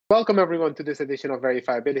Welcome everyone to this edition of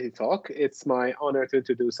Verifiability Talk. It's my honor to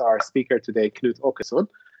introduce our speaker today, Knut Åkesson.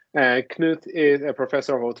 Knut is a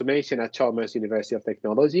professor of automation at Chalmers University of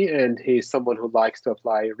Technology, and he's someone who likes to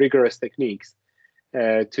apply rigorous techniques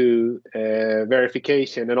to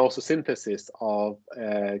verification and also synthesis of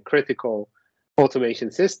critical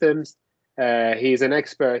automation systems. He's an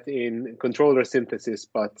expert in controller synthesis,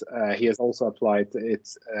 but he has also applied it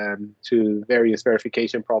to various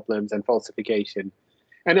verification problems and falsification.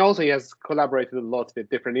 And also he has collaborated a lot with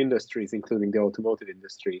different industries, including the automotive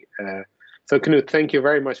industry. So Knut, thank you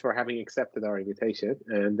very much for having accepted our invitation,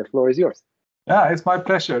 and the floor is yours. Yeah, it's my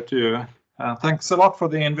pleasure to. Thanks a lot for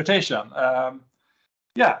the invitation.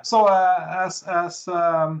 So as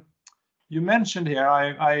you mentioned here,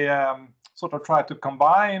 I sort of try to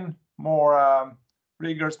combine more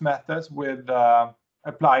rigorous methods with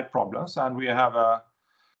applied problems, and we have a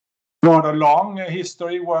rather long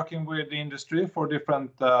history working with the industry for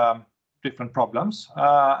different problems.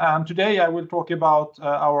 And today I will talk about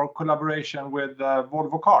our collaboration with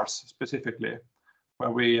Volvo Cars specifically, where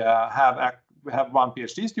we have one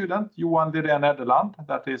PhD student, Johan Lidé Nederland,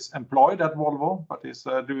 that is employed at Volvo, but is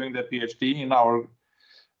doing the PhD in our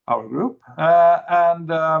group.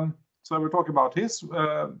 So I will talk about his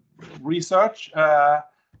research,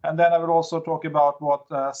 and then I will also talk about what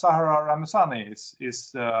Sahara Ramazani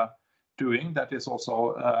is doing, that is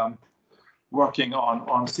also working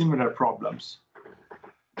on similar problems.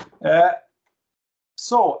 I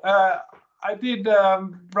did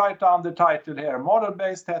write down the title here,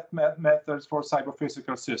 Model-Based Test Methods for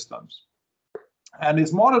Cyber-Physical Systems. And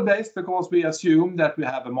it's model-based because we assume that we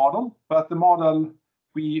have a model, but the model,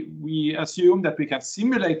 we assume that we can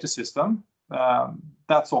simulate the system,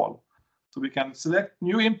 that's all. So we can select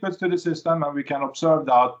new inputs to the system and we can observe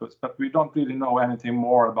the outputs, but we don't really know anything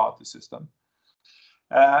more about the system.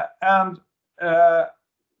 I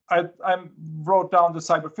wrote down the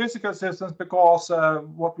cyber-physical systems because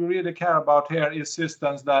what we really care about here is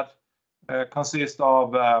systems that consist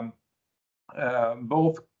of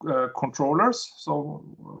both controllers,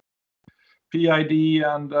 so PID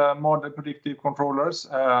and model predictive controllers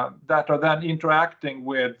that are then interacting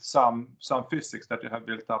with some physics that you have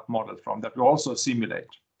built up models from that we also simulate.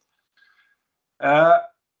 Let's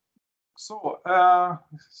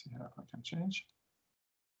see if I can change.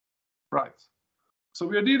 Right. So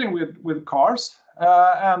we are dealing with cars,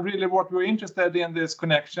 and really what we're interested in this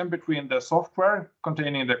connection between the software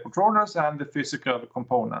containing the controllers and the physical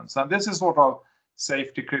components. And this is sort of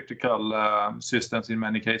safety critical systems in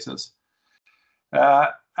many cases.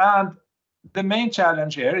 And the main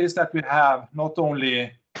challenge here is that we have not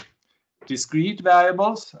only discrete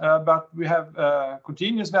variables, but we have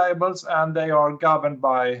continuous variables, and they are governed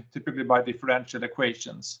typically by differential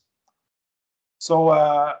equations.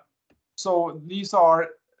 So these are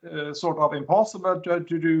sort of impossible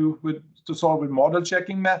to solve with model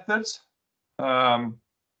checking methods, and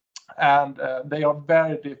they are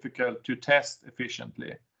very difficult to test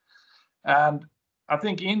efficiently. And I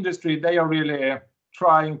think industry, they are really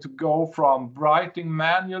trying to go from writing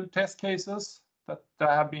manual test cases that they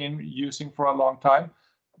have been using for a long time,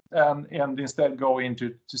 and instead go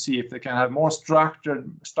into to see if they can have more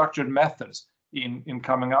structured methods in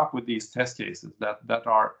coming up with these test cases that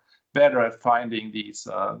are better at finding these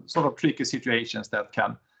sort of tricky situations that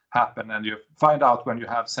can happen, and you find out when you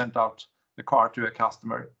have sent out the car to a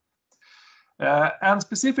customer. And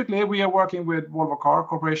specifically, we are working with Volvo Car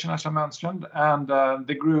Corporation, as I mentioned, and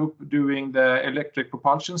the group doing the electric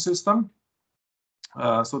propulsion system.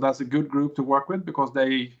 So that's a good group to work with because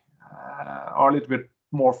they are a little bit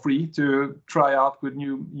more free to try out with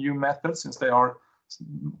new methods, since they are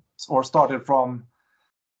or started from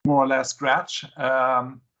more or less scratch.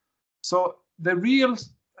 So the real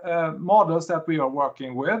models that we are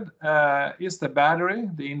working with is the battery,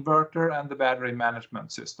 the inverter, and the battery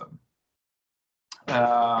management system.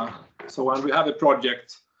 So when we have a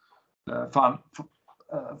project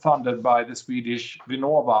funded by the Swedish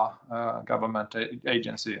Vinnova government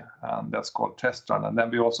agency, and that's called Test Run. And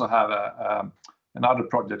then we also have another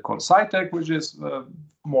project called SciTech, which is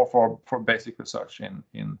more for basic research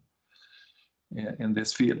in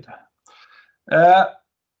this field.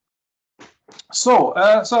 So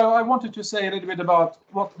I wanted to say a little bit about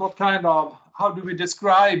how do we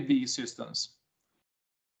describe these systems.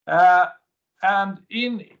 And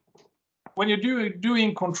when you're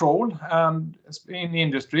doing control and in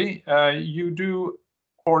industry, you do,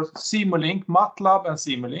 or Simulink, MATLAB and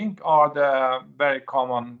Simulink are the very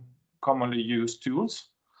commonly used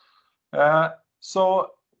tools.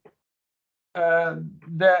 So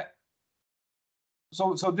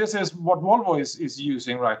this is what Volvo is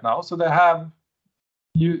using right now. So they have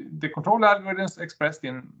the control algorithms expressed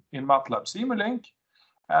in MATLAB Simulink,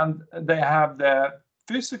 and they have the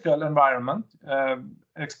physical environment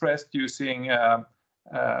expressed using a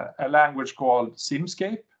language called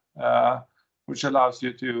Simscape, which allows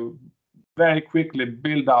you to very quickly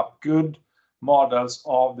build up good models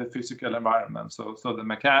of the physical environment, so the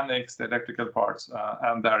mechanics, the electrical parts,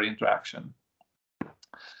 and their interaction.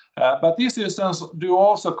 But these systems do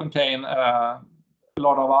also contain a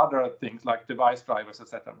lot of other things like device drivers,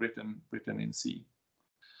 etc., written in C.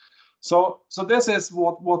 So this is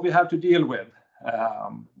what we have to deal with.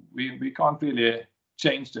 We can't really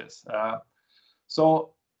change this. But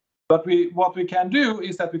what we can do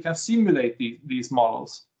is that we can simulate these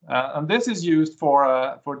models, and this is used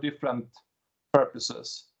for different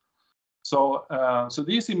purposes. So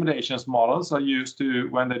these simulations models are used to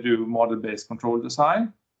when they do model-based control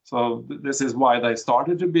design. So this is why they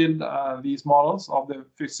started to build these models of the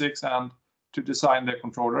physics and to design their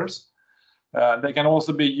controllers. They can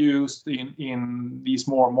also be used in these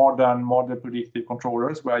more modern model predictive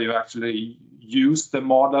controllers, where you actually use the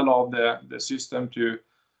model of the system to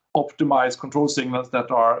optimize control signals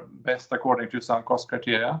that are best according to some cost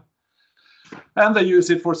criteria. And they use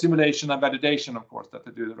it for simulation and validation, of course, that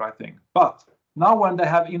they do the right thing. But now when they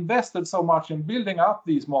have invested so much in building up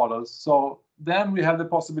these models, so then we have the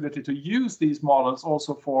possibility to use these models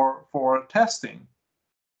also for testing.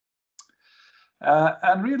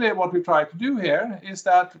 And really what we try to do here is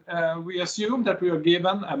that we assume that we are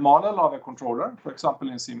given a model of a controller, for example,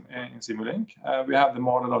 in Simulink. We have the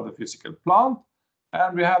model of the physical plant,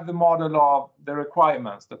 and we have the model of the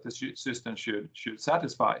requirements that the system should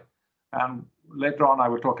satisfy. And later on, I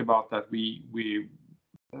will talk about that we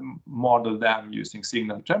model them using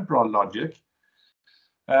signal temporal logic.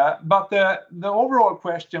 But the overall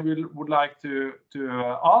question we would like to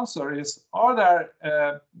answer is, are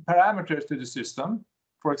there parameters to the system,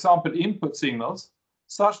 for example, input signals,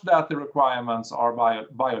 such that the requirements are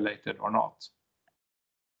violated or not?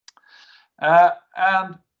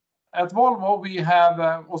 And at Volvo, we have,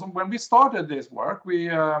 also when we started this work, we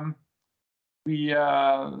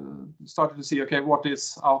started to see, okay, what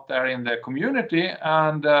is out there in the community,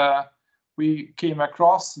 and we came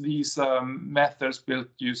across these methods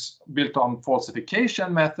built on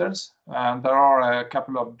falsification methods, and there are a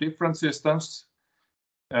couple of different systems,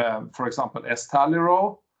 for example,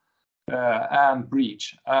 Estalero and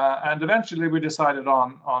Breach, and eventually we decided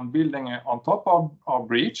on building on top of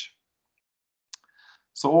Breach.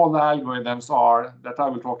 So all the algorithms that I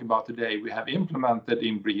will talk about today, we have implemented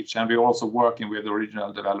in Breach, and we're also working with the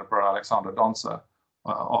original developer, Alexander Donce,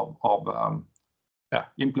 of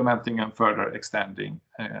implementing and further extending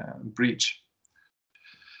Breach.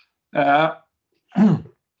 And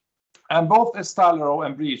both Estalero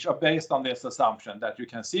and Breach are based on this assumption that you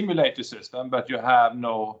can simulate the system, but you have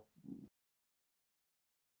no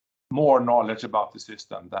more knowledge about the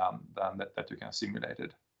system than that you can simulate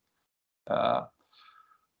it.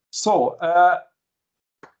 So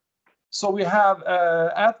we have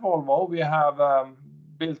at Volvo, we have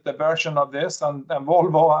built a version of this, and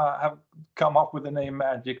Volvo have come up with the name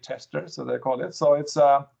Magic Tester, so they call it. So it's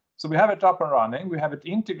so we have it up and running. We have it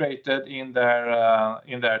integrated in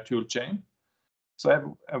their tool chain.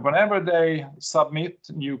 So whenever they submit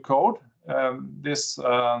new code, this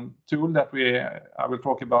tool that I will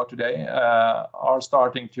talk about today are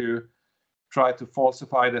starting to try to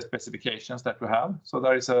falsify the specifications that we have. So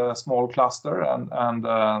there is a small cluster, and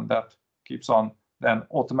that keeps on then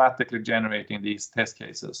automatically generating these test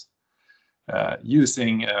cases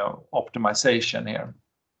using optimization here.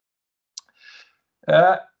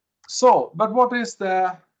 But what is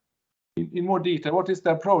in more detail, what is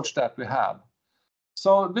the approach that we have?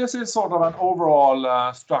 So this is sort of an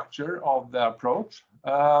overall structure of the approach.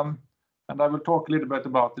 And I will talk a little bit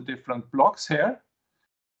about the different blocks here.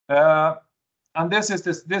 And this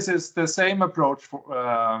is the same approach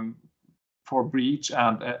for Breach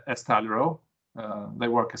and Estalero. They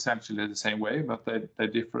work essentially the same way, but they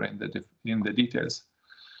differ in the details.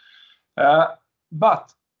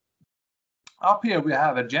 But up here we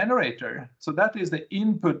have a generator. So that is the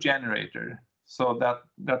input generator. So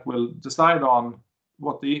that will decide on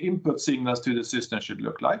what the input signals to the system should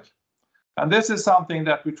look like. And this is something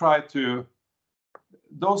that we try to,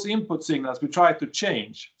 those input signals we try to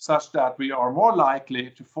change such that we are more likely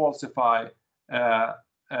to falsify a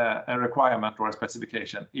requirement or a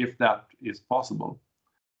specification, if that is possible.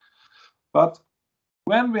 But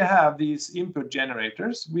when we have these input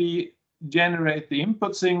generators, we generate the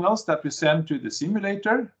input signals that we send to the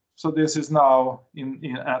simulator. So this is now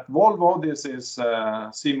at Volvo, this is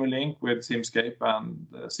Simulink with Simscape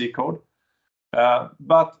and C code.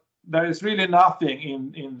 But there is really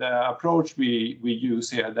nothing in the approach we use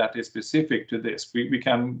here that is specific to this. We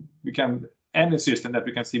can any system that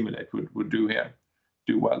we can simulate would do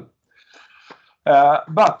well.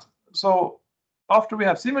 But so after we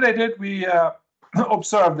have simulated, we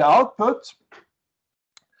observe the output,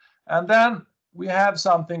 and then we have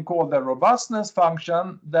something called the robustness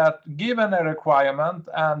function that, given a requirement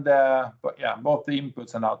and both the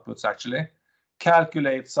inputs and outputs actually,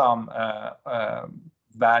 calculate some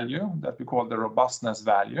value that we call the robustness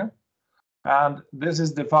value. And this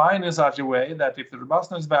is defined in such a way that if the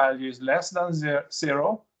robustness value is less than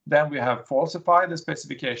 0, then we have falsified the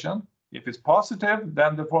specification. If it's positive,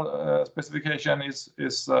 then the specification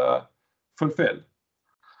is fulfilled.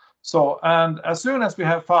 So, and as soon as we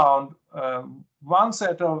have found one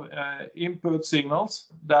set of input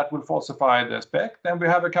signals that will falsify the spec, then we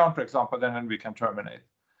have a counterexample, then we can terminate.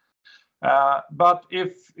 But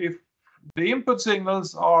if the input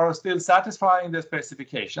signals are still satisfying the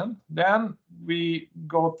specification, then we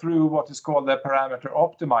go through what is called the parameter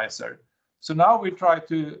optimizer. So now we try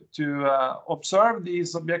to observe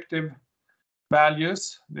these objective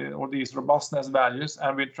values or these robustness values,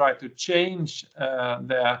 and we try to change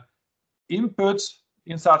the inputs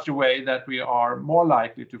in such a way that we are more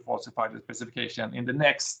likely to falsify the specification in the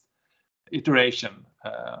next iteration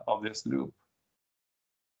of this loop.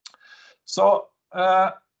 So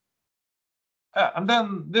and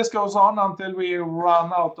then this goes on until we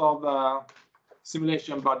run out of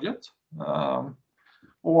simulation budget,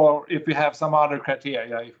 or if we have some other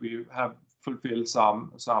criteria, if we have fulfilled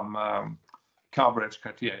some coverage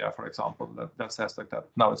criteria, for example, that says like that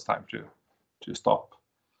now it's time to stop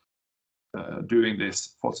doing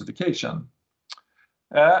this falsification.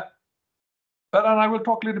 But then I will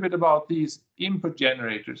talk a little bit about these input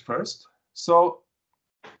generators first. So,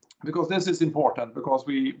 because this is important, because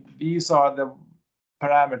these are the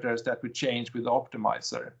parameters that we change with the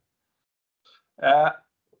optimizer.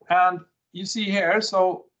 And you see here,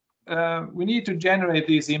 so we need to generate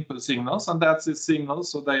these input signals, and that's the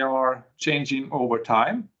signals, so they are changing over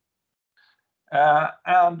time.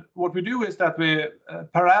 And what we do is that we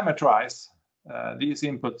parameterize these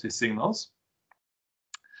input signals,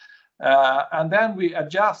 and then we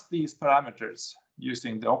adjust these parameters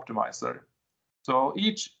using the optimizer. So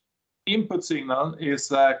each input signal is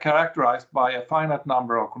characterized by a finite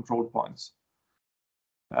number of control points.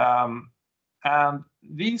 And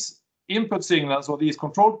these input signals or these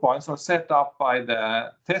control points are set up by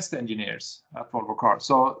the test engineers at Volvo Cars.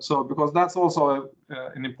 So because that's also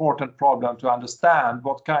an important problem to understand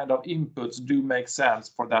what kind of inputs do make sense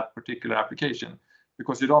for that particular application,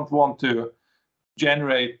 because you don't want to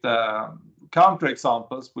generate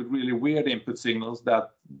counterexamples with really weird input signals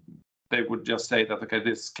that they would just say that, okay,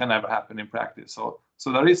 this can never happen in practice. So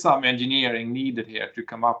there is some engineering needed here to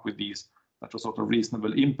come up with these that are sort of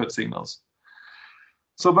reasonable input signals.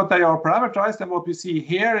 So, but they are parameterized, and what we see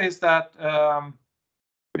here is that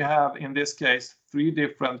we have, in this case, 3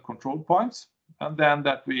 different control points, and then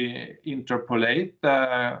that we interpolate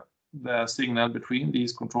the signal between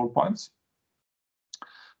these control points.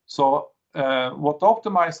 So what the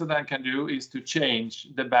optimizer then can do is to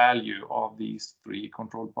change the value of these 3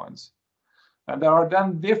 control points. And there are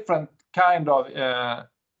then different kind of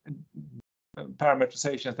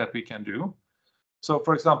parameterizations that we can do. So,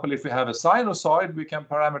 for example, if we have a sinusoid, we can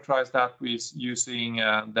parameterize that with using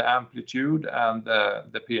the amplitude and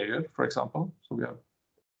the period, for example. So we have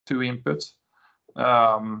 2 inputs.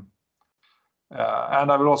 And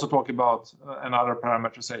I will also talk about another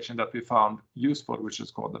parameterization that we found useful, which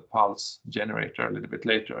is called the pulse generator, a little bit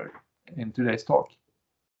later in today's talk.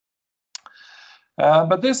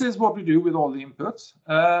 But this is what we do with all the inputs.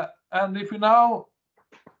 And if we now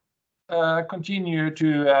continue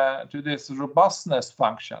to this robustness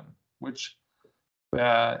function, which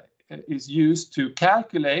is used to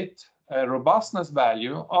calculate a robustness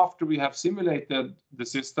value after we have simulated the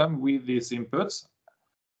system with these inputs.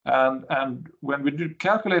 And when we do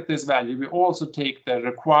calculate this value, we also take the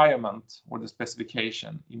requirement or the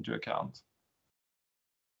specification into account.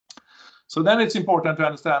 So then it's important to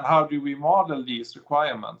understand, how do we model these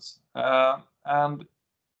requirements? And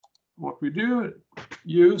what we do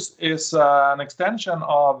use is an extension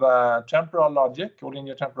of temporal logic or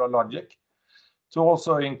linear temporal logic to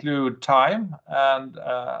also include time and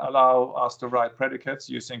allow us to write predicates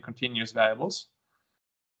using continuous variables.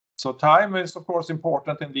 So time is, of course,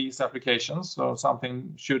 important in these applications. So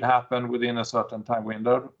something should happen within a certain time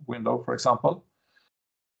window, for example.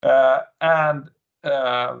 And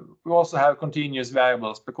we also have continuous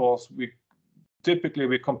variables because we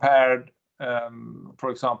typically compared, for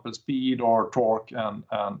example, speed or torque and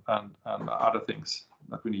other things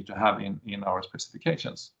that we need to have in our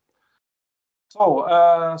specifications.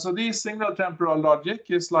 So these signal temporal logic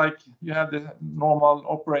is like you have the normal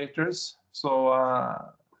operators, so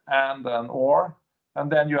and or,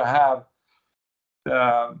 and then you have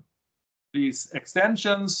these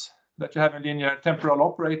extensions that you have in linear temporal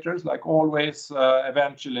operators like always,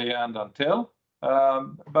 eventually, and until.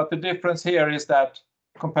 But the difference here is that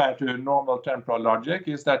compared to normal temporal logic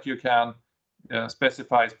is that you can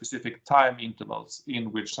specify specific time intervals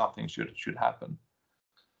in which something should happen.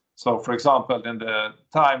 So, for example, in the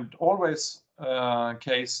timed always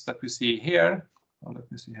case that we see here,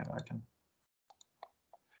 let me see here,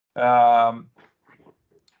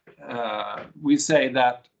 we say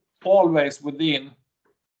that always within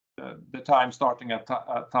the time starting at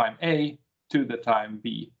time A to the time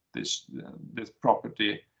B, this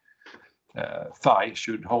property phi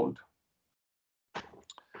should hold.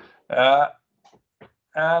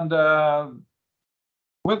 And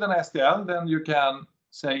with an STL, then you can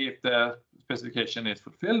say if the specification is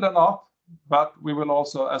fulfilled or not, but we will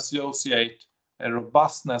also associate a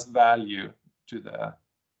robustness value to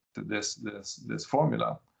this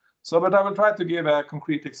formula. So, but I will try to give a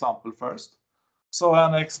concrete example first. So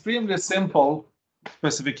an extremely simple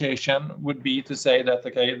specification would be to say that,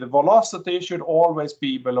 okay, the velocity should always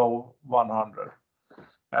be below 100.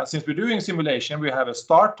 Since we're doing simulation, we have a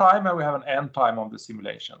start time and we have an end time of the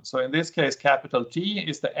simulation. So in this case, capital T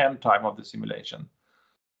is the end time of the simulation.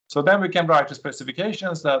 So then we can write the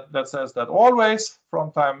specifications that says that always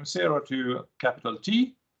from time 0 to capital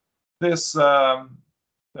T, this the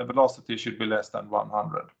velocity should be less than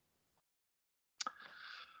 100.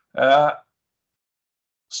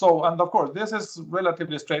 So, and of course, this is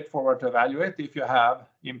relatively straightforward to evaluate if you have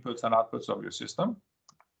inputs and outputs of your system.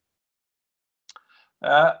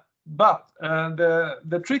 But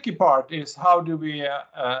the tricky part is how do we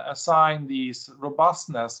assign these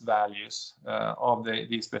robustness values of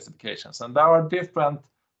these specifications? And there are different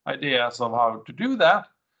ideas of how to do that.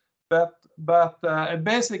 But a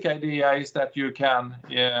basic idea is that you can,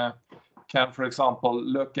 for example,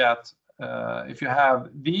 look at if you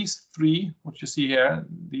have these three, what you see here,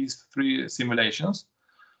 these three simulations,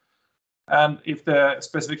 and if the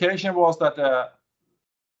specification was that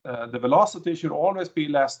the velocity should always be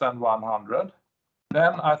less than 100,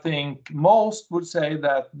 then I think most would say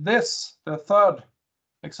that this, the third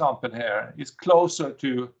example here, is closer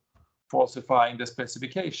to falsifying the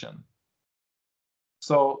specification.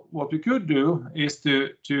 So what we could do is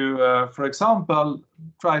to for example,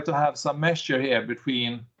 try to have some measure here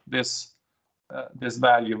between this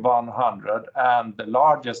value 100 and the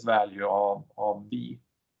largest value of B.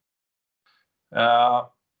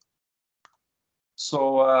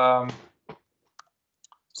 So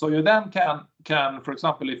you then can, for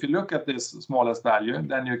example, if you look at this smallest value,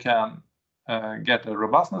 then you can get a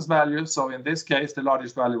robustness value. So in this case, the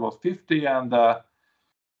largest value was 50, and the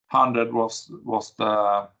 100 was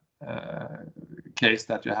the case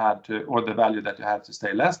that you had to, or the value that you had to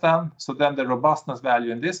stay less than. So then the robustness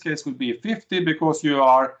value in this case would be 50 because you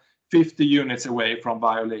are 50 units away from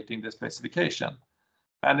violating the specification.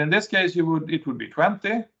 And in this case, it would be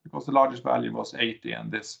 20 because the largest value was 80,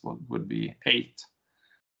 and this would be 8.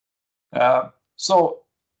 So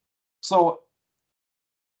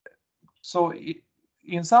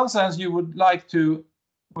in some sense, you would like to,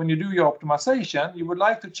 when you do your optimization, you would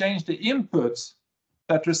like to change the inputs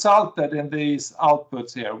that resulted in these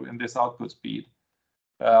outputs here, in this output speed,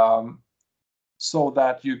 so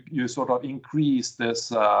that you sort of increase this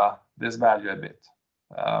value a bit.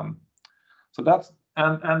 So that's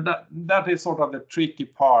that is sort of the tricky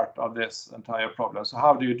part of this entire problem. So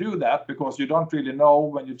how do you do that? Because you don't really know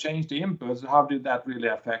when you change the inputs, how did that really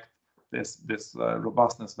affect this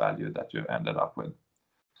robustness value that you ended up with?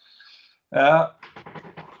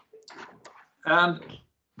 And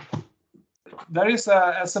there is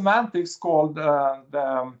a semantics called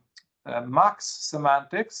the max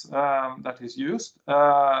semantics that is used.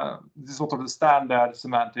 This is sort of the standard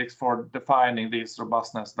semantics for defining this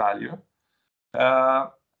robustness value.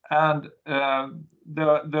 And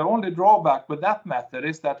the only drawback with that method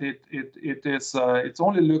is that it's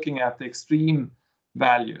only looking at the extreme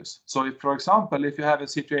values. So if, for example, if you have a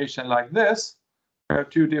situation like this, there are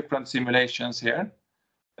two different simulations here.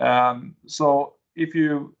 So if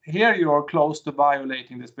you are close to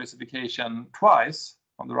violating the specification twice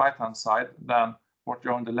on the right-hand side than what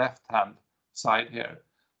you're on the left-hand side here.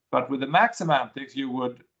 But with the max semantics, you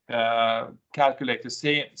would calculate the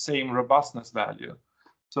same robustness value.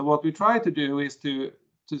 So what we try to do is to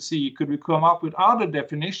see, could we come up with other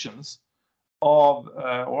definitions of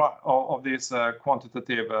this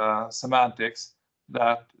quantitative semantics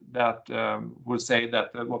that will say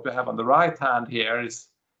that what we have on the right hand here is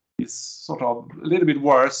sort of a little bit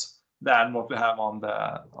worse than what we have on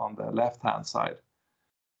the left hand side.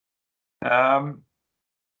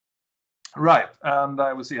 Right, and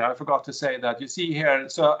I will see. I forgot to say that. You see here.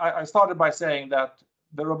 So I started by saying that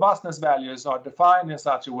the robustness values are defined in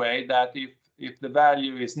such a way that if the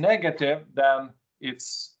value is negative, then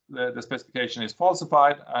it's the specification is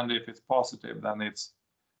falsified, and if it's positive, then it's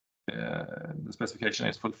the specification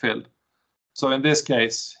is fulfilled. So in this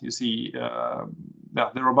case, you see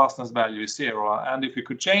that the robustness value is 0, and if we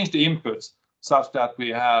could change the inputs such that we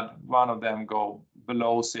had one of them go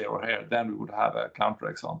below 0 here, then we would have a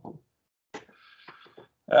counterexample.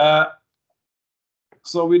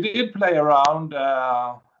 So we did play around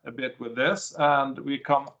a bit with this, and we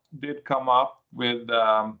did come up with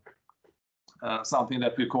something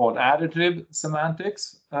that we called additive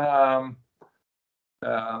semantics.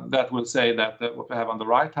 That will say that what we have on the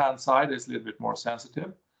right-hand side is a little bit more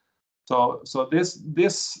sensitive. So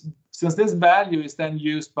since this value is then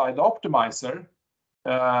used by the optimizer,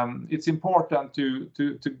 it's important to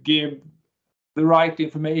give the right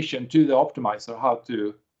information to the optimizer,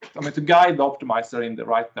 to guide the optimizer in the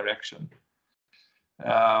right direction.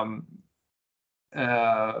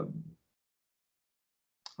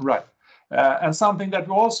 Right. And something that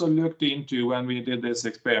we also looked into when we did these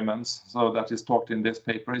experiments, so that is talked in this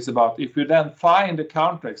paper, is about if we then find a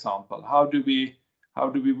counterexample, how do we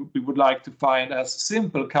would like to find as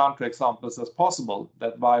simple counterexamples as possible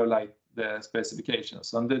that violate the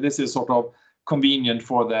specifications. And this is sort of convenient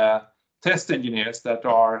for the test engineers that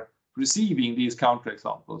are receiving these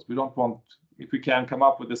counterexamples. We don't want, if we can come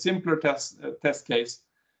up with a simpler test case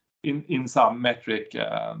in some metric,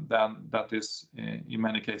 then that is in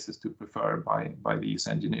many cases to prefer by these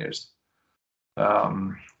engineers.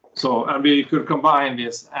 And we could combine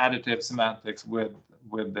this additive semantics with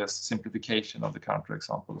this simplification of the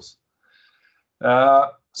counterexamples.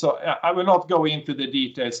 So I will not go into the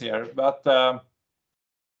details here, but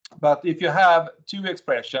if you have two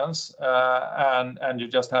expressions and you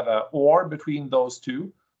just have an or between those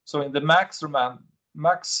two, so in the max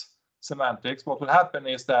semantics, what will happen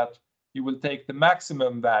is that you will take the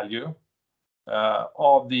maximum value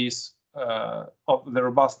of these of the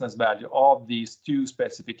robustness value of these two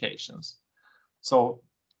specifications. So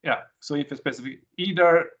yeah, so if a specific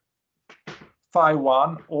either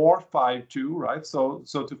phi1 or phi2, right? So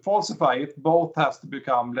to falsify it, both has to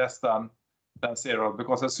become less than 0,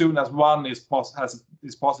 because as soon as one is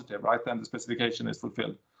positive, right, then the specification is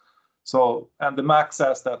fulfilled. So, and the max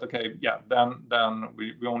says that, okay, yeah, then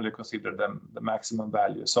we only consider them the maximum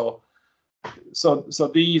value. So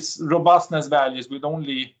these robustness values would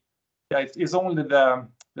only, it's only the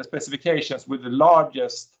specifications with the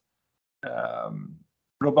largest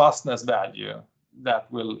robustness value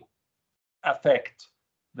that will affect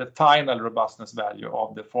the final robustness value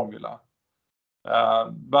of the formula.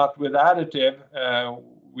 But with additive,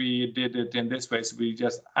 we did it in this way, so we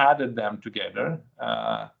just added them together.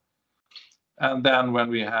 And then when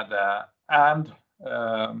we had and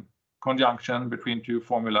conjunction between two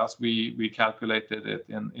formulas, we calculated it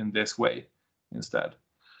in this way instead.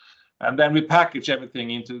 And then we package everything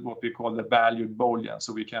into what we call the valued Boolean,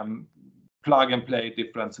 so we can plug and play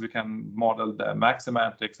different, so we can model the max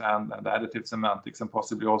semantics and the additive semantics, and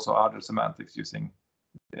possibly also other semantics using,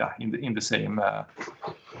 yeah, in the same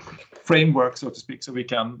framework, so to speak, so we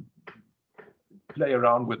can play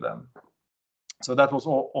around with them. So that was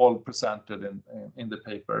all presented in the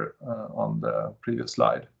paper on the previous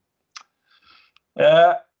slide.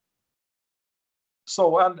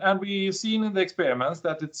 So and we've seen in the experiments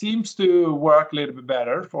that it seems to work a little bit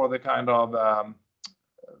better for the kind of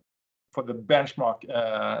for the benchmark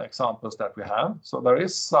examples that we have. So there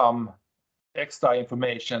is some extra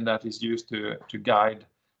information that is used to guide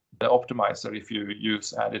the optimizer if you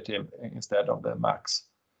use additive instead of the max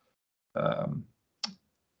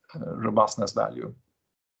robustness value.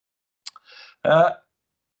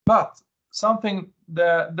 But something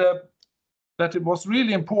that it was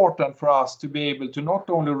really important for us to be able to not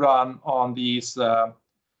only run on these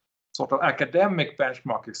sort of academic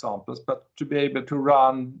benchmark examples, but to be able to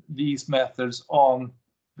run these methods on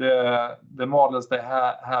the models they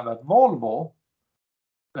have at Volvo.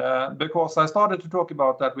 Because I started to talk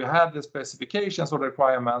about that we had the specifications or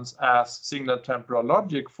requirements as signal temporal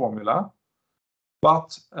logic formula.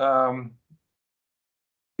 But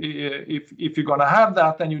if you're going to have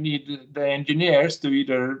that, then you need the engineers to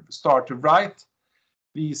either start to write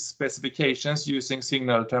these specifications using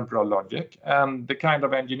signal temporal logic. And the kind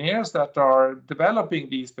of engineers that are developing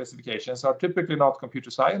these specifications are typically not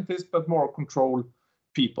computer scientists, but more control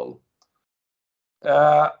people.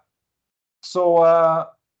 So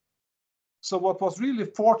what was really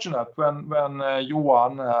fortunate when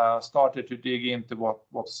Johan started to dig into what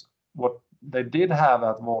they did have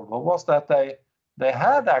at Volvo was that they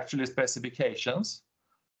had actually specifications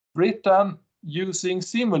written using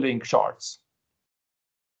Simulink charts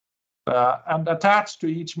and attached to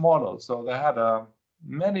each model. So they had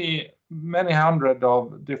many hundred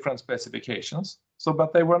of different specifications. So,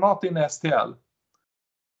 but they were not in STL.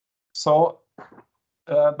 So,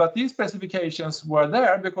 but these specifications were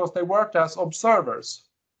there because they worked as observers.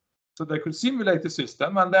 So they could simulate the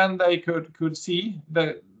system, and then they could see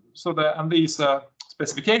these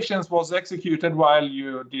specifications was executed while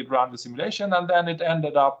you did run the simulation, and then it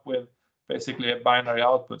ended up with basically a binary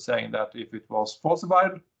output saying that if it was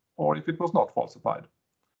falsified or if it was not falsified.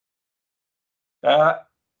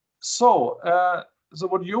 So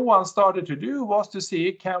what Johan started to do was to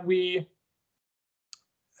see, can we,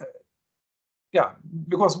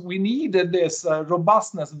 because we needed this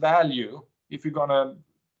robustness value if you're going to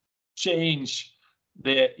change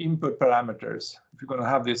the input parameters, if you're going to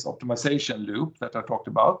have this optimization loop that I talked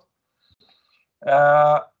about.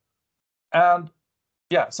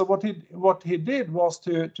 So what he did was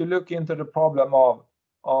to look into the problem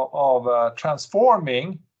of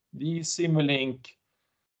transforming these Simulink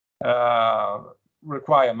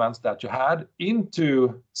requirements that you had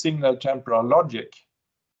into signal temporal logic,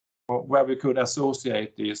 where we could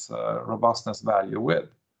associate this robustness value with.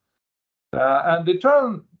 And it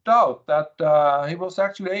turned out that he was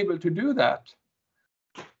actually able to do that.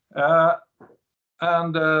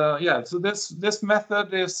 So this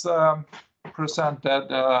method is presented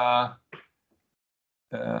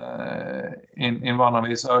in one of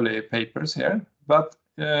his early papers here. But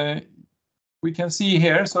we can see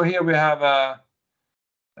here, so here we have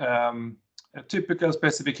a typical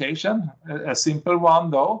specification, a simple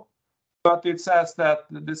one though, but it says that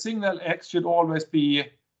the signal X should always be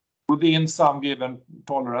within some given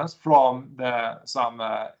tolerance from some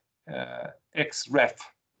X ref,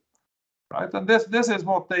 right? And this is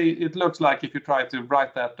what it looks like if you try to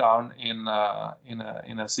write that down in a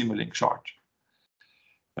Simulink chart.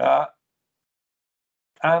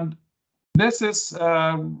 And this is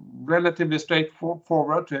relatively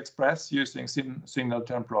straightforward to express using signal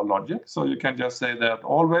temporal logic. So you can just say that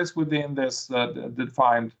always within this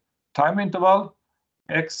defined time interval,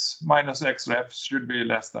 X minus X ref should be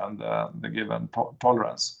less than the given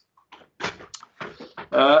tolerance.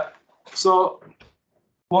 So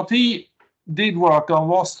what he did work on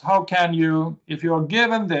was, how can you, if you're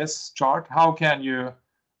given this chart, how can you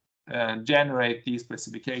generate these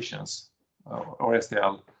specifications or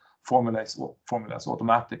STL formulas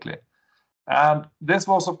automatically? And this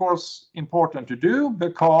was, of course, important to do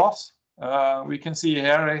because we can see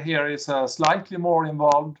here is a slightly more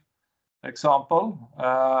involved example,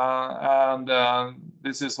 and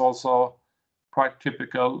this is also quite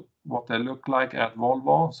typical what they look like at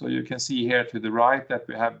Volvo. So you can see here to the right that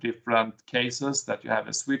we have different cases, that you have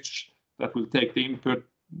a switch that will take the input,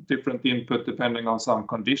 different input depending on some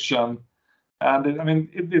condition. And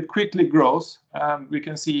it quickly grows, and we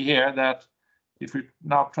can see here that if we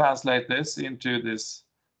now translate this into this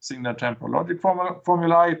signal temporal logic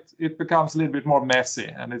formula, it becomes a little bit more messy,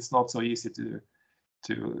 and it's not so easy to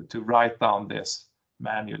write down this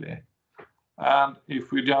manually. And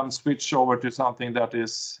if we then switch over to something that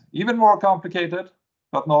is even more complicated,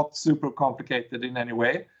 but not super complicated in any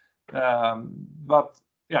way,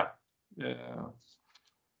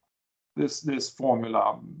 this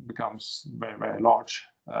formula becomes very, very large.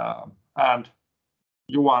 And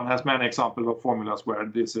Johan has many examples of formulas where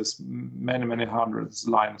this is many hundreds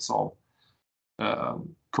lines of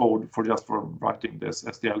code for writing this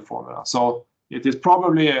STL formula. So it is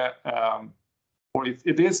probably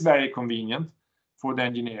it is very convenient for the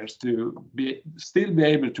engineers to still be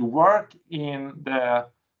able to work in the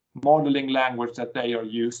modeling language that they are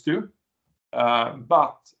used to.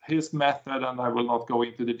 But his method, and I will not go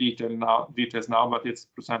into the details now, but it's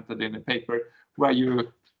presented in a paper where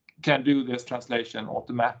you can do this translation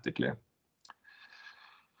automatically.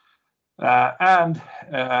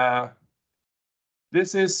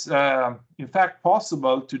 This is, in fact,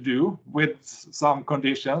 possible to do with some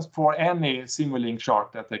conditions for any Simulink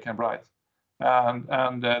chart that they can write.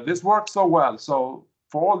 And this works so well. So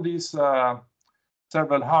for all these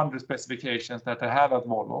several hundred specifications that I have at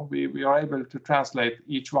Volvo, we are able to translate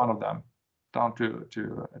each one of them down to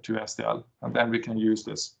STL, and then we can use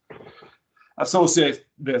this, associate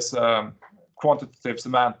this quantitative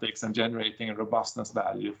semantics and generating a robustness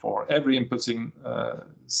value for every input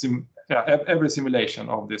every simulation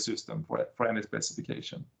of the system for any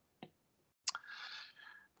specification.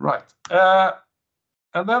 Right.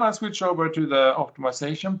 And then I switch over to the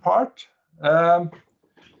optimization part.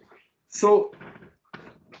 So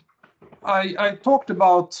I talked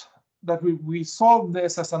about that we solved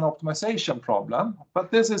this as an optimization problem,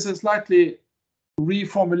 but this is a slightly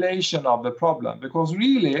reformulation of the problem, because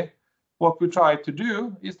really what we try to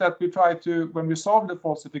do is that we try to, when we solve the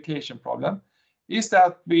falsification problem, is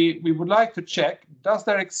that we would like to check, does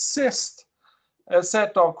there exist a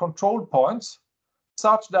set of control points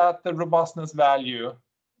such that the robustness value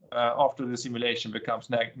after the simulation becomes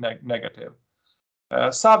negative,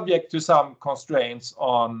 subject to some constraints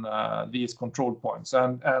on these control points.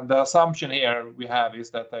 And the assumption here we have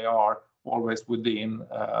is that they are always within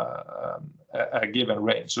a given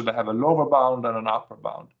range. So they have a lower bound and an upper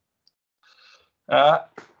bound.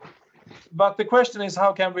 But the question is,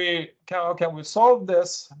 how can we solve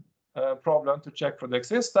this problem to check for the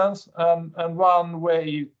existence? And one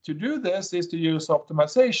way to do this is to use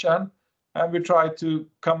optimization, and we try to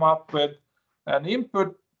come up with an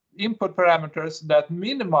input parameters that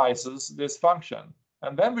minimizes this function,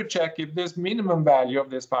 and then we check if this minimum value of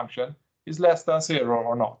this function is less than 0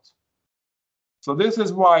 or not. So this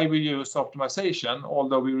is why we use optimization,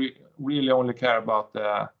 although we really only care about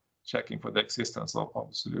checking for the existence of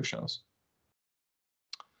solutions.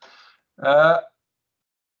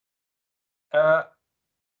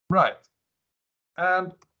 Right,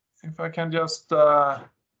 and if I can just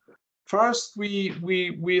first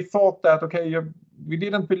we thought that, okay, we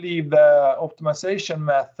didn't believe the optimization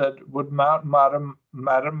method would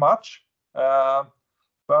matter much,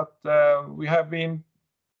 but we have been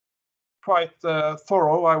quite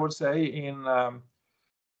thorough, I would say, in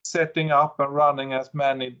setting up and running as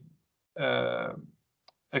many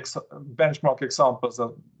benchmark examples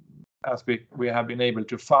as we have been able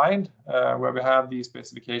to find where we have these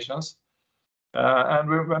specifications.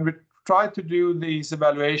 And when we try to do these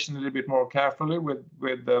evaluation a little bit more carefully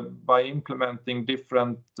by implementing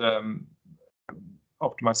different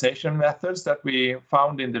optimization methods that we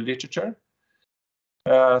found in the literature.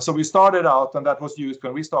 So we started out, and that was used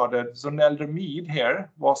when we started. So Nelder-Mead here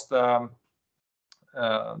was the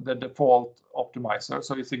default optimizer.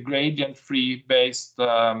 So it's a gradient-free based,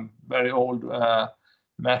 very old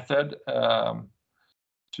method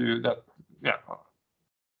to that. Yeah,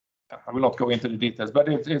 I will not go into the details, but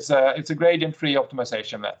it's a gradient-free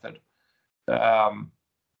optimization method.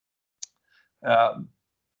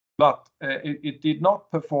 But it did not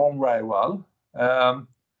perform very well.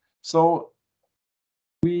 So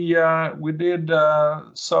we did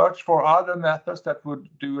search for other methods that would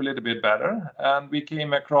do a little bit better, and we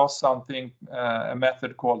came across something, a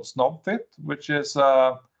method called SnobFit, which is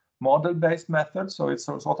a model-based method. So it's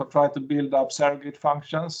sort of try to build up surrogate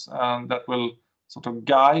functions, and that will sort of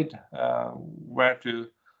guide where to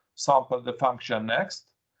sample the function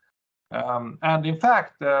next. And in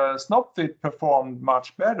fact, SnobFit performed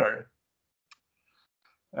much better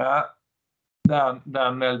than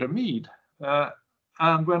Nelder-Mead.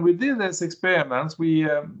 And when we did these experiments, we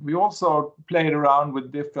also played around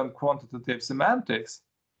with different quantitative semantics.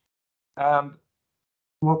 And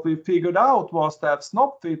what we figured out was that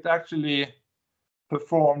SnobFit actually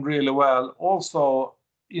performed really well also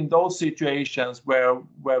in those situations where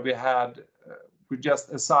we just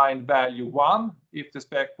assigned value 1 if the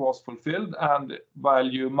spec was fulfilled, and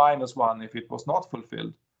value -1 if it was not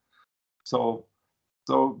fulfilled. So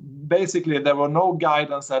basically there were no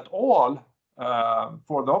guidance at all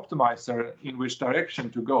for the optimizer in which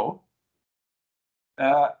direction to go.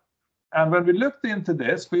 And when we looked into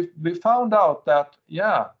this, we found out that,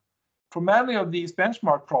 yeah, for many of these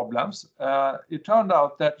benchmark problems, it turned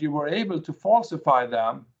out that you were able to falsify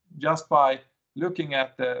them just by looking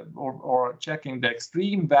at or checking the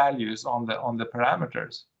extreme values on the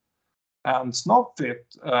parameters. And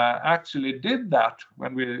SnobFit actually did that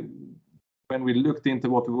when we looked into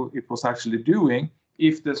what it was actually doing,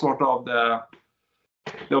 if the sort of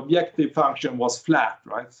the objective function was flat,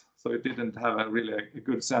 right? So it didn't have a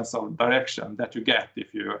good sense of direction that you get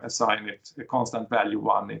if you assign it a constant value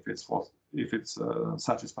 1 if it's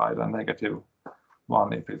satisfied, and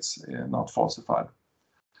 -1 if it's not falsified.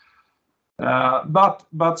 But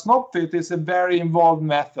SnobFit is a very involved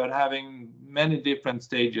method, having many different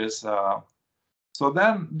stages. So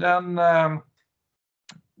then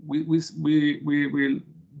we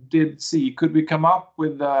did see, could we come up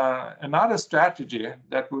with another strategy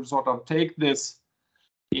that would sort of take this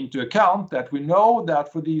into account, that we know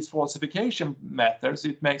that for these falsification methods,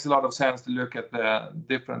 it makes a lot of sense to look at the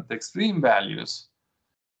different extreme values.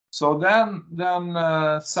 So then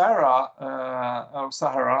Sahara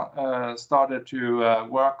started to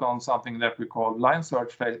work on something that we call line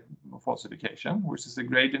search falsification, which is a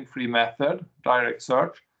gradient-free method, direct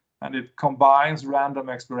search, and it combines random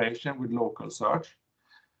exploration with local search.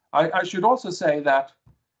 I should also say that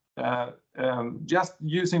just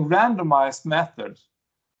using randomized methods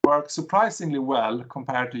works surprisingly well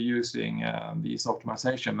compared to using these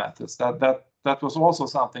optimization methods. That was also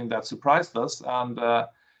something that surprised us,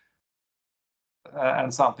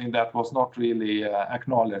 and something that was not really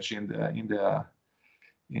acknowledged in the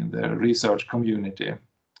research community.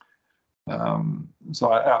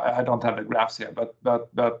 So I don't have the graphs here, but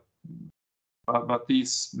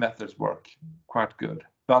these methods work quite good.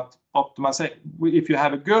 But optimization, if you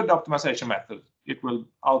have a good optimization method, it will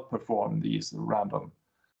outperform these random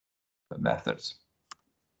methods.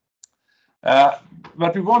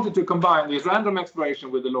 But we wanted to combine this random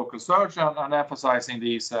exploration with the local search and emphasizing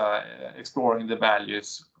these exploring the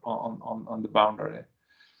values on the boundary.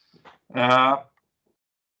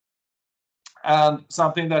 And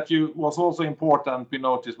something that was also important, we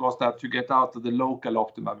noticed, was that to get out of the local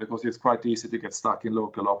optima, because it's quite easy to get stuck in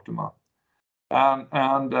local optima.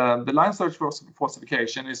 And the line search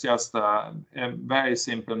falsification is just a very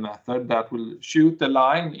simple method that will shoot the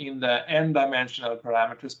line in the n-dimensional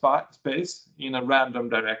parameter space in a random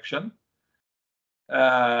direction.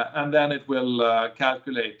 And then it will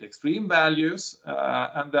calculate extreme values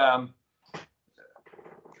and then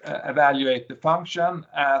evaluate the function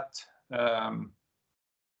at the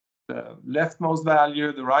leftmost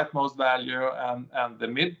value, the rightmost value, and the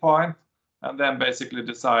midpoint, and then basically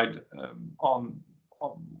decide on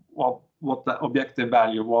what the objective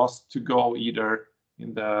value was to go either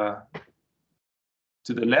to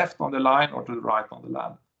the left on the line or to the right on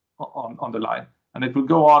the line. And it will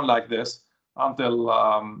go on like this until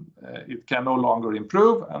it can no longer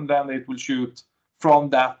improve, and then it will shoot from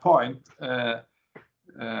that point a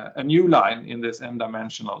new line in this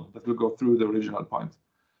n-dimensional that will go through the original point.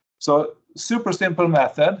 So super simple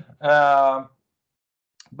method,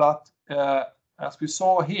 but as we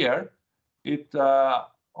saw here, it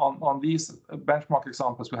on these benchmark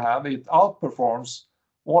examples we have, it outperforms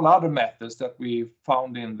all other methods that we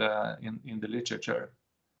found in the literature.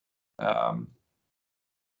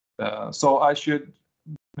 So I should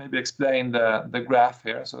maybe explain the graph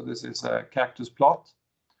here. So this is a cactus plot.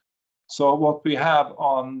 So what we have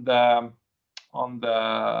on the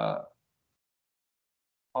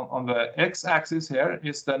x-axis here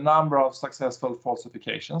is the number of successful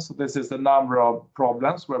falsifications. So this is the number of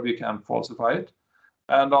problems where we can falsify it.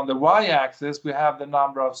 And on the y-axis, we have the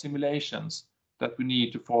number of simulations that we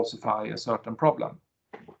need to falsify a certain problem.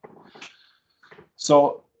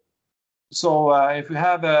 So if we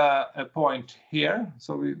have a point here,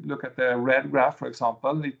 so we look at the red graph, for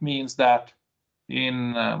example, it means that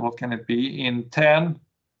in, what can it be, in 10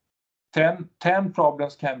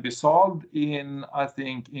 problems can be solved in, I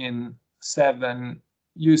think, in 7,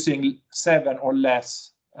 using 7 or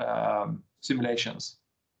less simulations.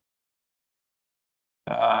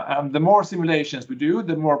 And the more simulations we do,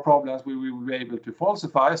 the more problems we will be able to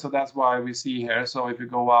falsify. So that's why we see here. So if you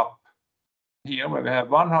go up here where we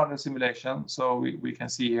have 100 simulations, so we can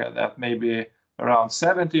see here that maybe around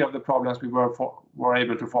 70 of the problems we were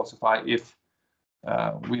able to falsify if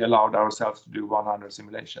we allowed ourselves to do 100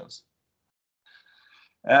 simulations.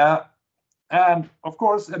 And of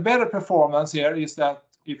course, a better performance here is that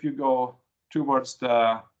if you go towards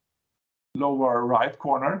the lower right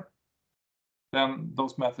corner, then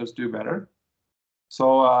those methods do better.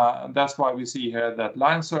 So that's why we see here that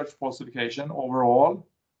line search falsification overall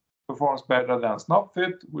performs better than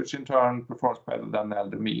SnopFit, which in turn performs better than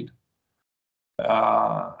Elder-Mead.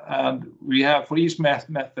 And we have, for each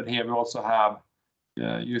method here, we also have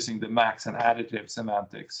using the max and additive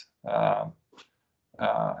semantics.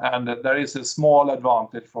 And there is a small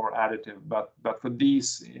advantage for additive, but for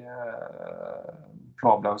these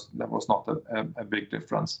problems, there was not a big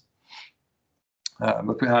difference.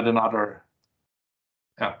 But we had other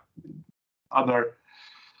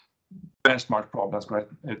benchmark problems where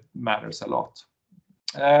it matters a lot.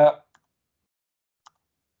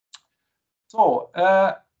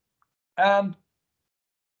 And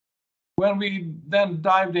when we then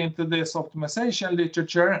dived into this optimization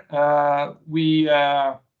literature, we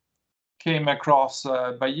came across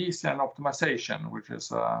Bayesian optimization, which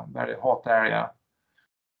is a very hot area,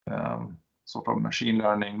 sort of machine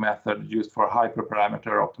learning method used for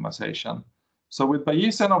hyperparameter optimization. So with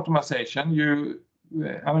Bayesian optimization,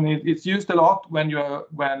 it's used a lot when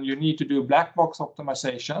you need to do black box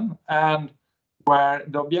optimization and where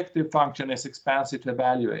the objective function is expensive to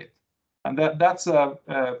evaluate. And that's a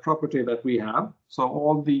property that we have. So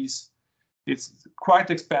all these, it's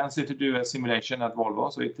quite expensive to do a simulation at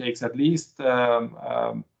Volvo. So it takes at least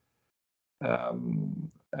a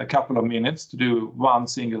couple of minutes to do one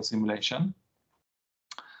single simulation.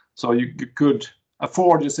 So you could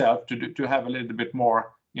afford yourself to have a little bit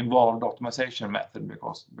more involved optimization method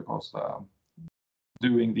because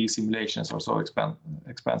doing these simulations are so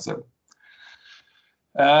expensive.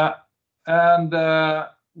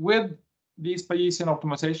 With these Bayesian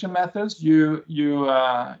optimization methods, you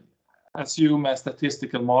assume a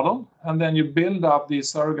statistical model, and then you build up the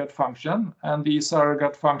surrogate function, and these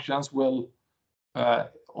surrogate functions will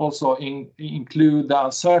also include the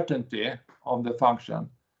uncertainty of the function.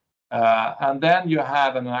 And then you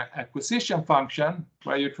have an acquisition function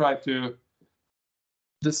where you try to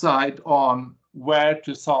decide on where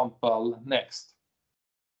to sample next.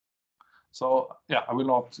 So yeah, I will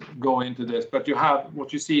not go into this, but you have,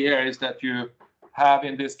 what you see here is that you have,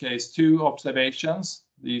 in this case, 2 observations,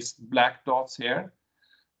 these black dots here,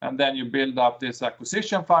 and then you build up this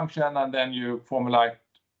acquisition function, and then you formulate,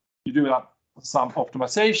 you do some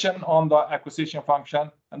optimization on the acquisition function,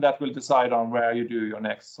 and that will decide on where you do your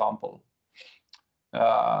next sample.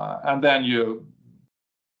 And then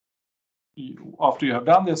after you have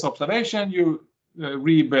done this observation, you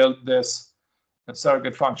rebuild this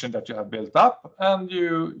surrogate function that you have built up, and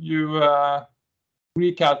you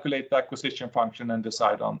recalculate the acquisition function and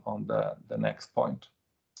decide on the next point.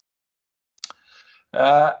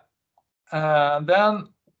 And then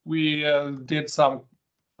we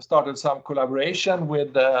started some collaboration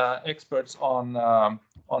with experts on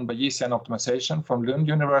Bayesian optimization from Lund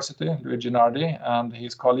University, Luigi Nardi and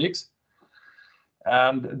his colleagues.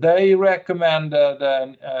 And they recommended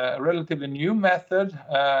a relatively new method,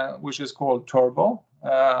 which is called Turbo,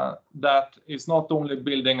 that is not only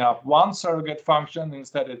building up one surrogate function,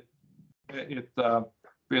 instead it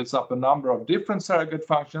builds up a number of different surrogate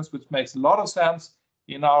functions, which makes a lot of sense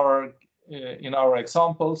in our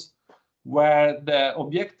examples, where the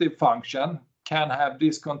objective function can have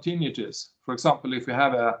discontinuities. For example, if you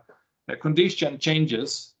have a condition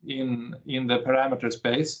changes in the parameter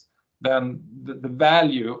space, then the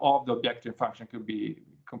value of the objective function could be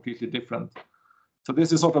completely different. So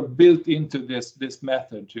this is sort of built into this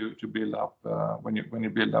method to build up when you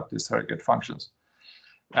build up these surrogate functions.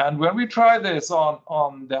 And when we try this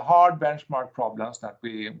on the hard benchmark problems that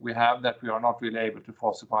we have, that we are not really able to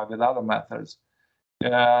falsify with other methods.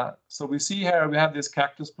 So we see here we have this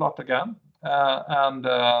cactus plot again, and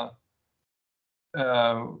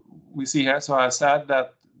we see here. So I said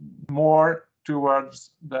that more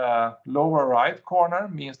towards the lower right corner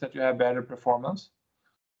means that you have better performance.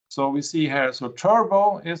 So we see here, so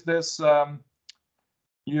Turbo is this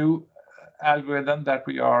new algorithm that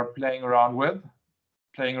we are playing around with,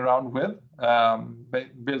 based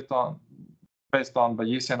on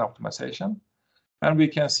Bayesian optimization. And we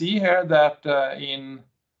can see here that in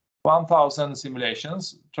 1,000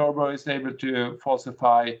 simulations, Turbo is able to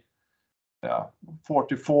falsify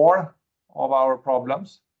 44 of our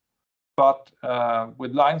problems. But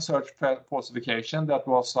with line search falsification, that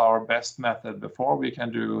was our best method before, we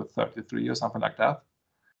can do 33 or something like that.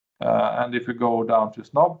 And if we go down to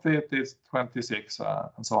snob fit, it's 26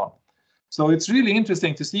 and so on. So it's really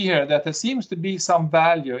interesting to see here that there seems to be some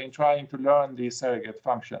value in trying to learn the surrogate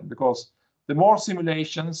function, because the more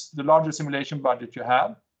simulations, the larger simulation budget you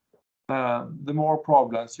have, the more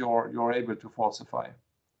problems you're able to falsify.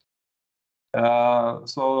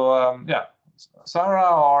 Yeah, Sarah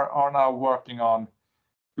are now working on,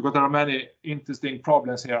 because there are many interesting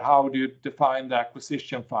problems here. How do you define the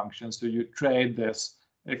acquisition function? So you trade this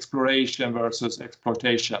exploration versus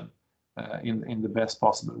exploitation in the best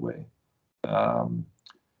possible way.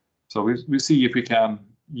 So we see if we can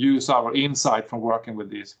use our insight from working with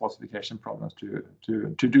these falsification problems to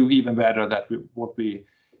do even better than what we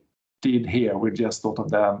did here with just sort of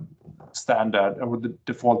the standard or the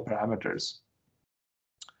default parameters.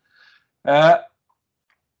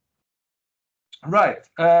 Right.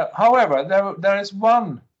 However, there is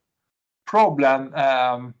one problem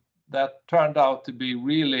that turned out to be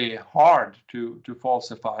really hard to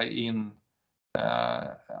falsify in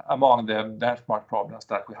among the benchmark problems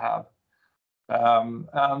that we have.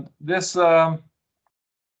 And this, so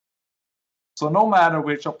no matter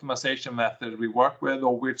which optimization method we work with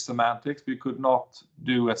or which semantics, we could not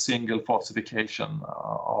do a single falsification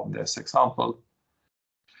of this example.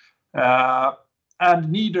 And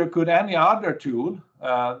neither could any other tool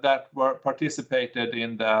that were participated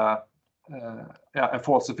in the a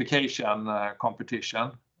falsification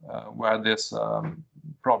competition where this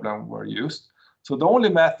problem were used. So the only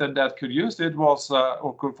method that could use it was,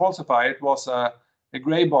 or could falsify it, was a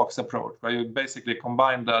gray box approach, where you basically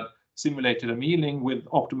combined the simulated annealing with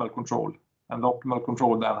optimal control. And the optimal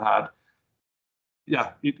control then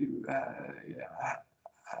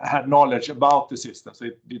had knowledge about the system, so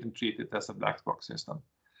it didn't treat it as a black box system.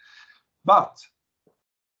 But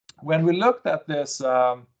when we looked at this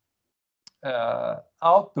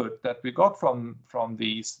output that we got from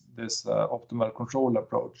this optimal control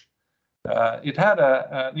approach, it had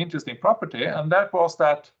an interesting property, and that was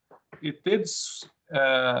that it did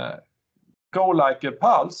go like a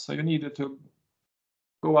pulse. So you needed to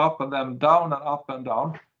go up and then down and up and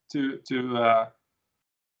down to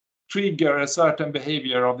trigger a certain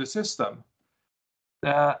behavior of the system.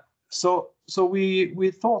 So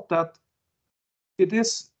we thought that it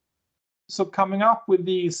is so coming up with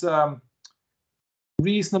these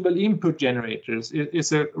reasonable input generators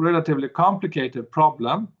is a relatively complicated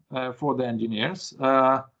problem for the engineers.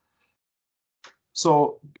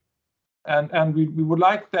 And we would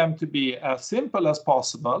like them to be as simple as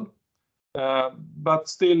possible, but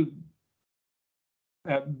still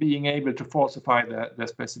being able to falsify the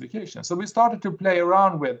specification. So we started to play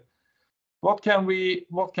around with what can we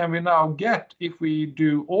now get if we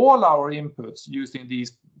do all our inputs using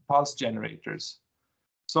these pulse generators.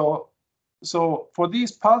 So for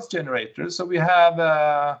these pulse generators, so we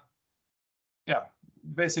have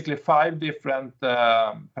basically 5 different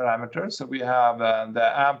parameters. So we have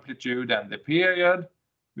the amplitude and the period.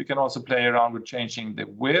 We can also play around with changing the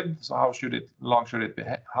width. So how long should it be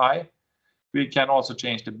high? We can also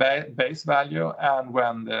change the base value and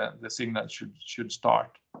when the signal should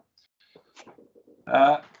start.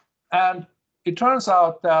 And it turns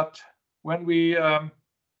out that when we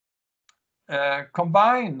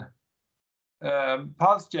combine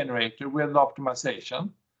pulse generator with optimization,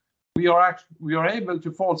 we are able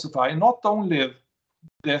to falsify not only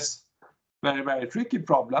this very, very tricky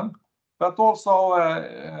problem, but also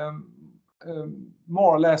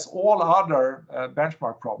more or less all other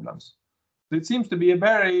benchmark problems. It seems to be a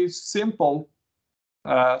very simple,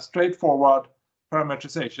 straightforward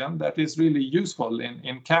parameterization that is really useful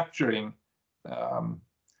in capturing,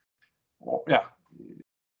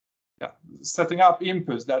 setting up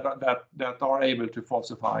inputs that are able to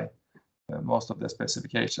falsify most of the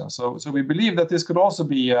specifications. So we believe that this could also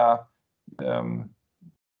be a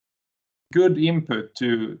good input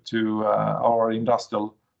to our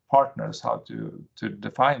industrial partners, how to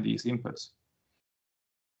define these inputs.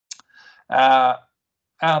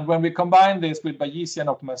 And when we combine this with Bayesian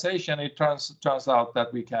optimization, it turns out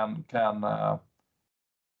that we can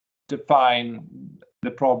define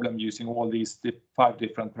the problem using all these 5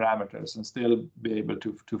 different parameters and still be able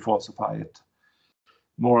to falsify it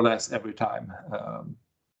more or less every time.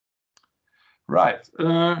 Right,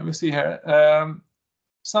 let me see here.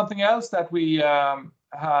 Something else that we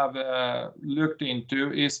have looked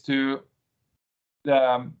into is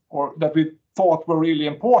or that we thought were really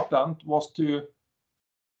important was to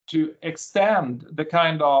extend the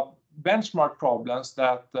kind of benchmark problems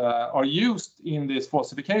that are used in this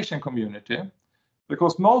falsification community,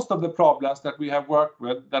 because most of the problems that we have worked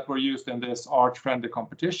with that were used in this arch-friendly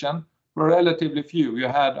competition were relatively few. You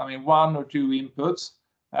had, 1 or 2 inputs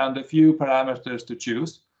and a few parameters to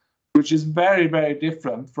choose, which is very, very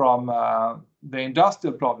different from the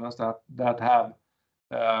industrial problems that have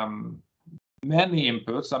many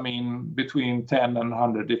inputs. Between 10 and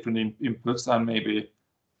 100 different inputs, and maybe,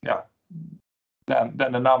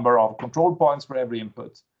 then a number of control points for every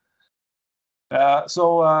input.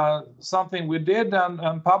 So something we did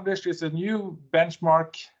and published is a new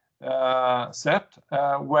benchmark set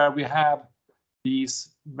where we have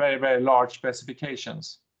these very, very large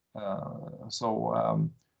specifications.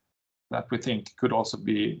 That we think could also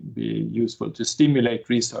be useful to stimulate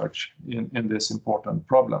research in this important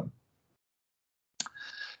problem.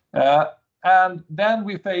 And then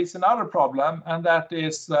we face another problem, and that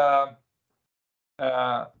is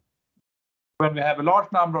when we have a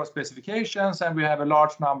large number of specifications and we have a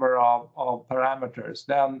large number of parameters,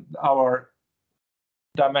 then our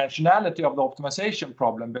dimensionality of the optimization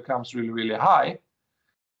problem becomes really, really high.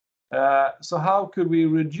 So how could we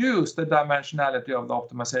reduce the dimensionality of the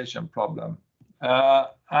optimization problem?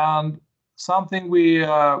 And something we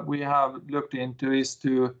have looked into is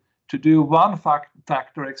to do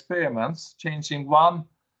one-factor experiments, changing one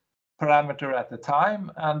parameter at a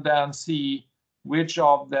time, and then see which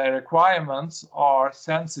of the requirements are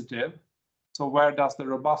sensitive. So where does the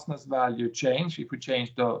robustness value change if we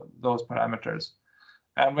change those parameters?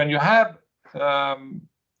 And when you have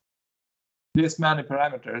this many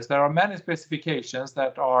parameters, there are many specifications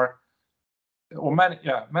that are or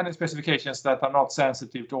many specifications that are not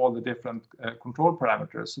sensitive to all the different control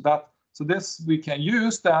parameters. So this we can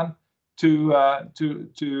use then to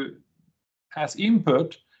as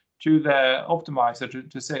input to the optimizer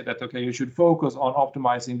to say that, okay, you should focus on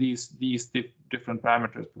optimizing these different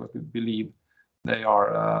parameters because we believe they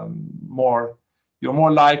are you're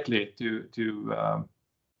more likely to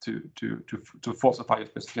falsify your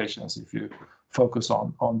specifications if you focus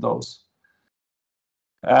on those.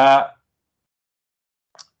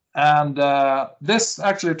 This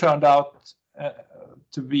actually turned out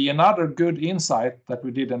to be another good insight that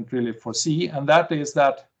we didn't really foresee, and that is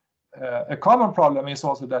that a common problem is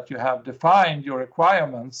also that you have defined your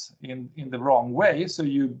requirements in the wrong way. So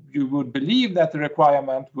you would believe that the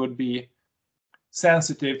requirement would be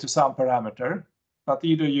sensitive to some parameter, but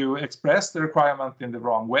either you expressed the requirement in the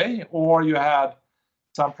wrong way, or you had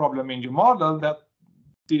some problem in your model that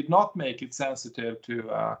did not make it sensitive to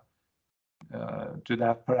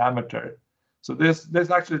that parameter. So this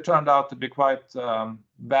actually turned out to be quite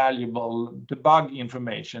valuable debug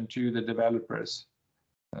information to the developers,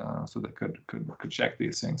 so they could check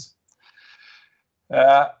these things.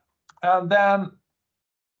 And then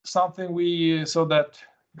something so that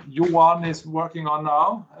Johan is working on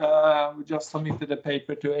now, we just submitted a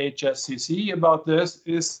paper to HSCC about this,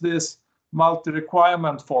 is this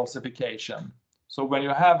multi-requirement falsification. So when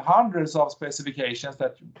you have hundreds of specifications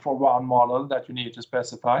that for one model that you need to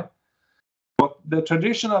specify, but the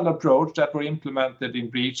traditional approach that were implemented in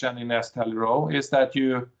Breach and in STLRO is that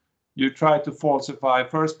you try to falsify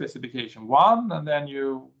first specification 1, and then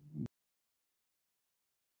you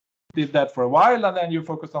did that for a while, and then you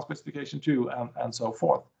focused on specification 2, and so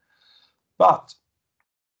forth. But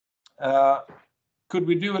could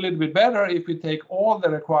we do a little bit better if we take all the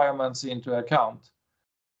requirements into account?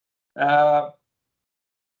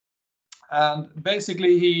 And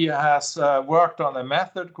basically, he has worked on a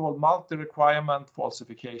method called multi-requirement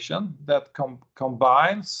falsification that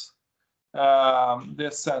combines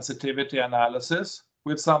this sensitivity analysis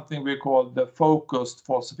with something we call the focused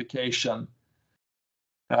falsification,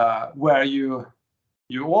 where you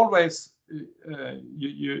always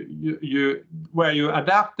where you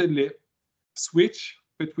adaptively switch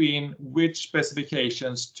between which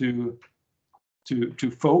specifications to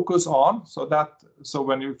focus on, so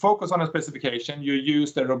when you focus on a specification, you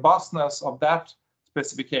use the robustness of that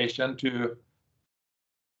specification to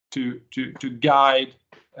guide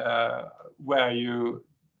what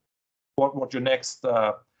your next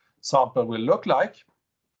sample will look like,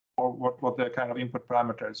 or what the kind of input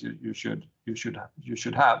parameters you should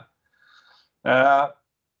have. And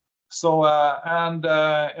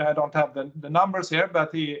I don't have the numbers here,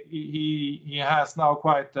 but he has now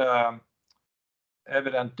quite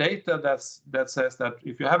evident data that says that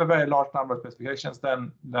if you have a very large number of specifications,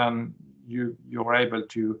 then you're able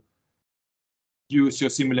to use your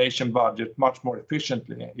simulation budget much more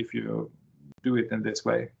efficiently if you do it in this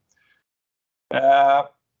way.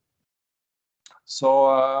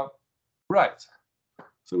 Right.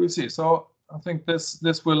 So we'll see. So I think this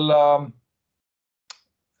will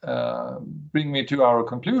bring me to our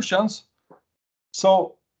conclusions.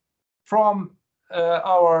 So from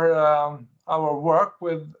our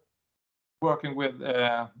working with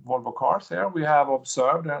Volvo cars here, we have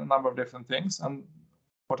observed a number of different things. And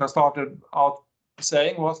what I started out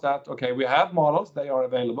saying was that, okay, we have models, they are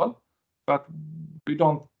available, but we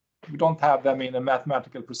don't have them in a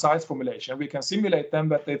mathematical precise formulation. We can simulate them,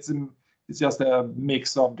 but it's just a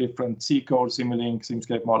mix of different C-code, Simulink,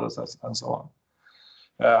 Simscape models, and so on.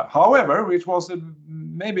 However, which was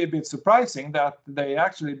maybe a bit surprising, that they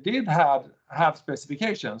actually did have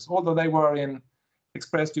specifications, although they were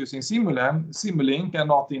expressed using Simulink and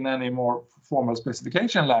not in any more formal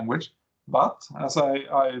specification language. But as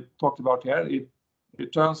I talked about here,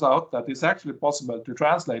 it turns out that it's actually possible to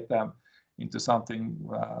translate them into something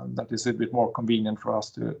that is a bit more convenient for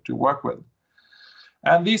us to work with.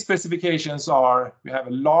 And these specifications we have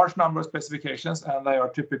a large number of specifications, and they are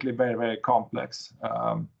typically very, very complex.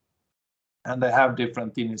 And they have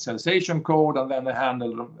different initialization code, and then they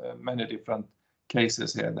handle many different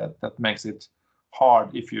cases here that makes it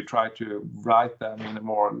hard if you try to write them in a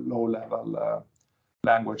more low-level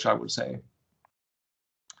language, I would say.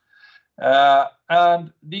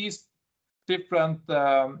 And these different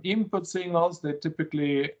input signals, they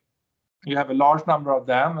typically, you have a large number of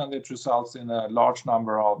them, and it results in a large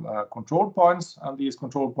number of control points. And these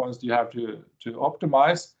control points you have to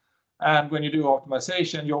optimize. And when you do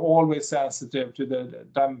optimization, you're always sensitive to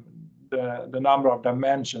the number of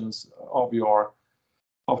dimensions of your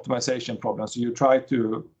optimization problem. So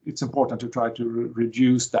it's important to try to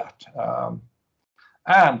reduce that.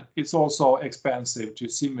 And it's also expensive to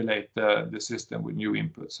simulate the system with new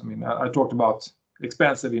inputs. I mean, I talked about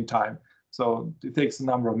expensive in time. So it takes a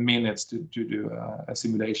number of minutes to do a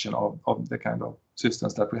simulation of the kind of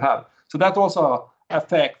systems that we have. So that also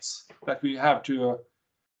affects that we have to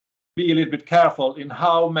be a little bit careful in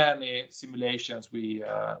how many simulations we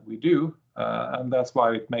do. And that's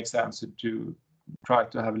why it makes sense to try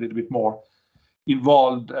to have a little bit more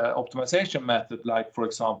involved optimization method, like, for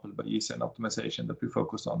example, Bayesian optimization that we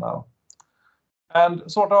focus on now.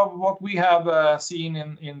 And sort of what we have seen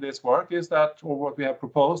in this work is that, or what we have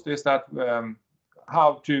proposed is that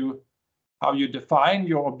how you define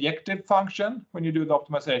your objective function when you do the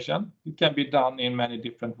optimization. It can be done in many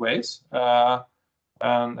different ways.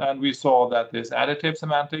 And we saw that this additive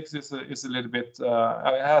semantics is a little bit,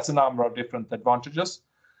 has a number of different advantages.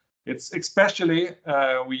 It's especially,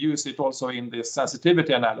 we use it also in the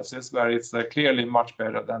sensitivity analysis, where it's clearly much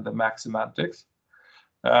better than the max semantics.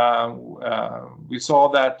 We saw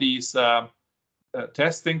that these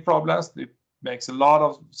testing problems, it makes a lot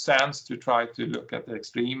of sense to try to look at the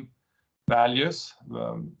extreme values.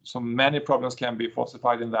 So many problems can be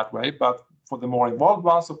falsified in that way, but for the more involved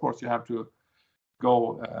ones, of course, you have to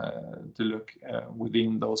go to look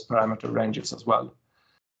within those parameter ranges as well.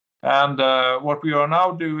 And what we are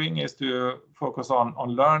now doing is to focus on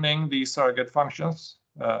learning these surrogate functions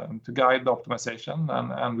to guide the optimization,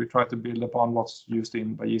 and we try to build upon what's used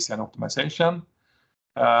in Bayesian optimization.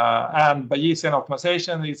 And Bayesian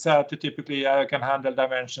optimization is said to typically can handle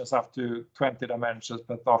dimensions up to 20 dimensions,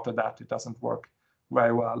 but after that it doesn't work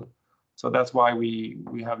very well. So that's why we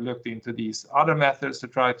have looked into these other methods to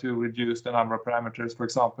try to reduce the number of parameters, for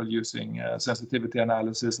example, using sensitivity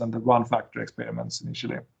analysis and the one-factor experiments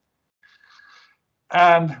initially.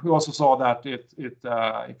 And we also saw that if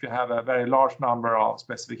you have a very large number of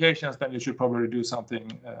specifications, then you should probably do something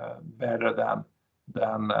better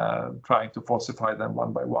than trying to falsify them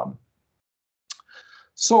one by one.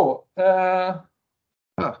 So it's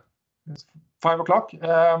 5 o'clock.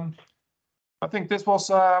 I think this was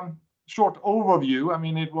a short overview. I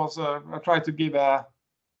mean, it was I tried to give an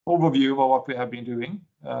overview of what we have been doing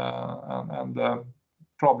and the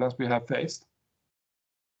problems we have faced.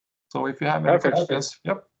 So if you have any questions,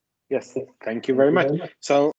 yep. Yes, thank you very much. So